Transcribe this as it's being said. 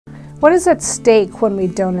What is at stake when we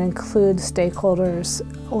don't include stakeholders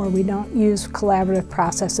or we don't use collaborative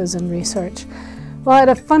processes in research? Well, at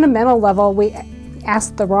a fundamental level, we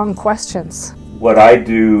ask the wrong questions. What I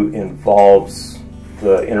do involves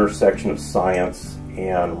the intersection of science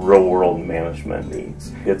and real-world management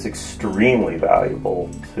needs. It's extremely valuable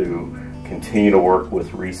to continue to work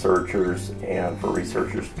with researchers and for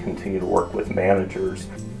researchers to continue to work with managers.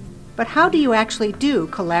 But how do you actually do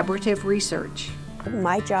collaborative research?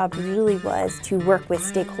 My job really was to work with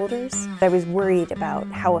stakeholders. I was worried about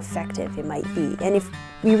how effective it might be and if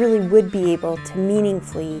we really would be able to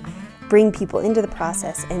meaningfully bring people into the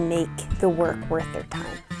process and make the work worth their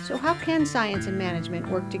time. So how can science and management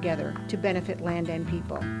work together to benefit land and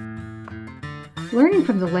people? Learning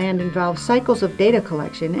from the land involves cycles of data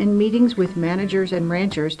collection and meetings with managers and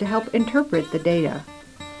ranchers to help interpret the data.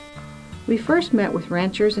 We first met with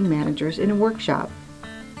ranchers and managers in a workshop.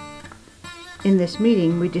 In this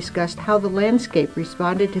meeting, we discussed how the landscape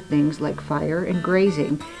responded to things like fire and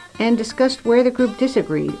grazing, and discussed where the group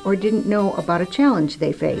disagreed or didn't know about a challenge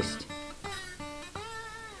they faced.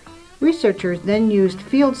 Researchers then used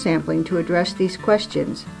field sampling to address these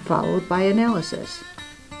questions, followed by analysis.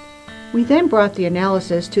 We then brought the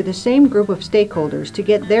analysis to the same group of stakeholders to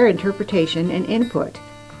get their interpretation and input.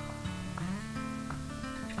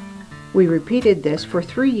 We repeated this for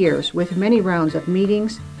 3 years with many rounds of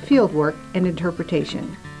meetings, fieldwork, and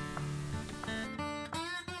interpretation.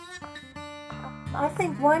 I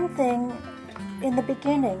think one thing in the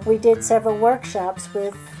beginning, we did several workshops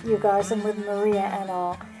with you guys and with Maria and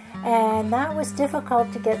all, and that was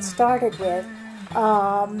difficult to get started with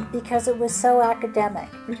because it was so academic.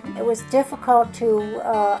 It was difficult to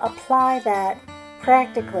apply that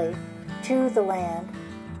practically to the land.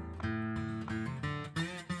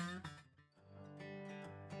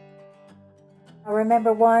 I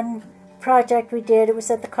remember one project we did, it was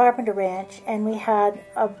at the Carpenter Ranch, and we had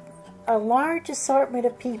a large assortment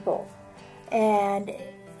of people, and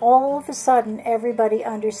all of a sudden everybody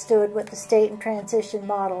understood what the state and transition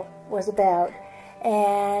model was about,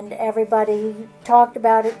 and everybody talked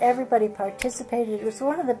about it, everybody participated. It was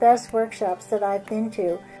one of the best workshops that I've been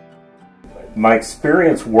to. My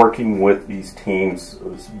experience working with these teams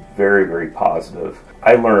was very, very positive.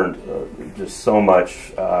 I learned just so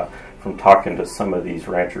much from talking to some of these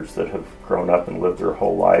ranchers that have grown up and lived their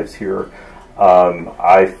whole lives here.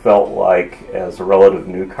 I felt like, as a relative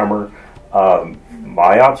newcomer,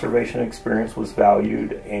 my observation experience was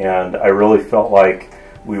valued, and I really felt like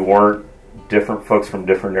we weren't different folks from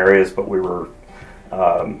different areas, but we were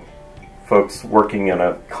folks working in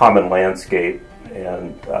a common landscape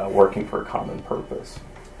and working for a common purpose.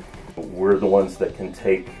 We're the ones that can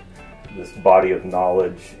take this body of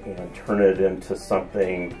knowledge and turn it into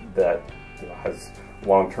something that has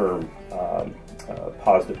long-term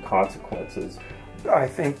positive consequences. I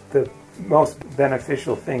think the most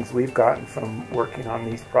beneficial things we've gotten from working on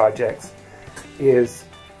these projects is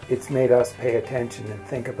it's made us pay attention and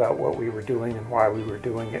think about what we were doing and why we were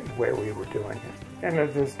doing it and where we were doing it. And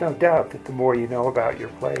there's no doubt that the more you know about your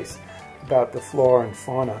place, about the flora and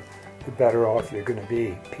fauna, the better off you're going to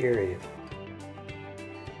be, period.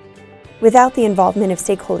 Without the involvement of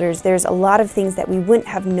stakeholders, there's a lot of things that we wouldn't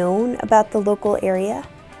have known about the local area.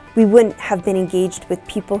 We wouldn't have been engaged with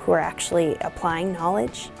people who are actually applying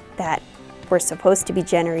knowledge that we're supposed to be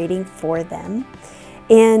generating for them.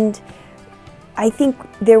 And I think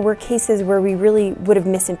there were cases where we really would have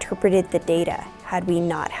misinterpreted the data had we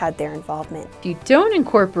not had their involvement. If you don't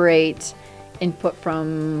incorporate input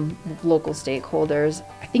from local stakeholders,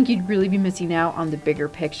 I think you'd really be missing out on the bigger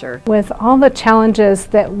picture. With all the challenges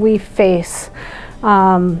that we face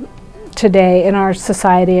today in our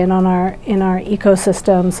society and in our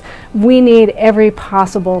ecosystems, we need every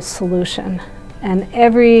possible solution and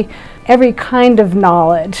every kind of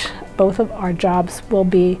knowledge. Both of our jobs will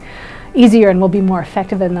be easier and we'll be more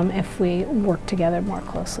effective in them if we work together more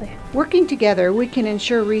closely. Working together, we can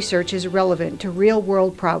ensure research is relevant to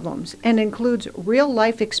real-world problems and includes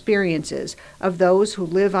real-life experiences of those who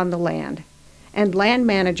live on the land. And land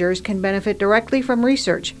managers can benefit directly from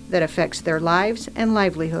research that affects their lives and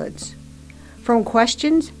livelihoods. From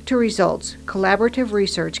questions to results, collaborative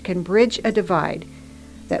research can bridge a divide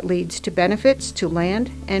that leads to benefits to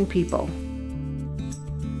land and people.